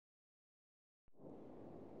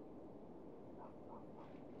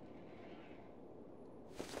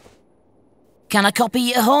Can I copy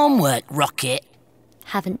your homework, Rocket?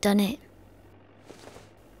 Haven't done it.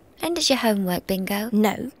 When does your homework, Bingo?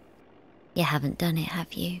 No. You haven't done it,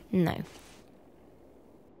 have you? No.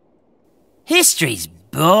 History's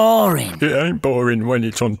boring. It ain't boring when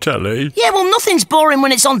it's on telly. Yeah, well, nothing's boring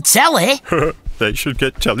when it's on telly. They should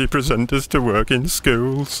get telly presenters to work in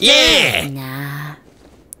schools. Yeah! Nah.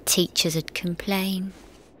 Teachers would complain.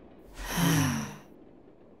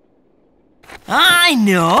 I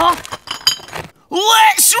know!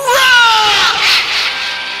 Let's rock!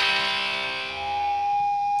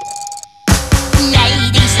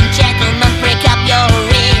 Ladies and gentlemen, prick up your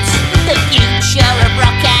ears. The future of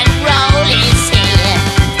rock and roll is here.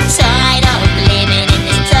 Tired of living in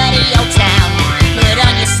this dirty old town. Put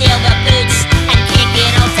on your silver boots and kick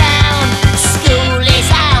it all down. School is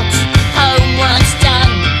out, homework's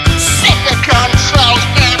done. Set the controls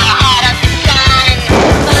in the heart of the gun.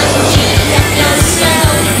 Bunjy up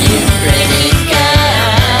yourself, you pretty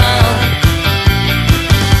girl.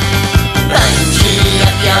 Bunjy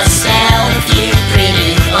up yourself, you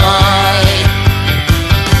pretty boy.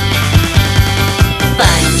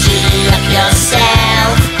 Bunjy up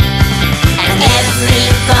yourself, and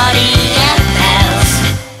everybody else.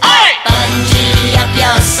 Bunjy up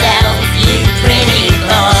yourself, you pretty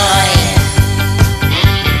boy.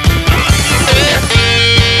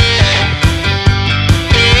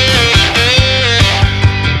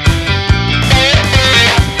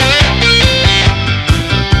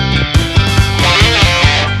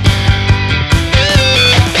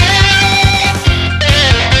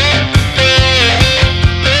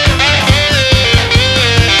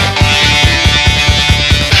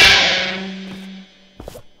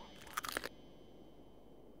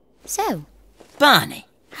 So, Barney?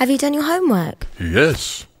 Have you done your homework?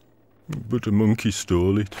 Yes, but a monkey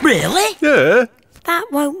stole it. Really? Yeah, That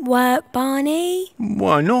won't work, Barney.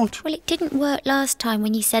 why not? well, it didn't work last time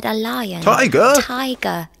when you said a lion. Tiger?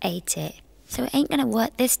 Tiger ate it. So it ain't gonna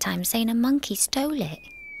work this time saying a monkey stole it.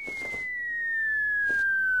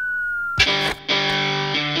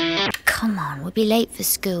 Come on, we'll be late for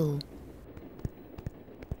school.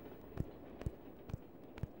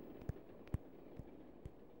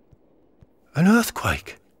 An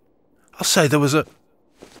earthquake? I'll say there was a...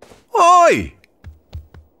 Oi!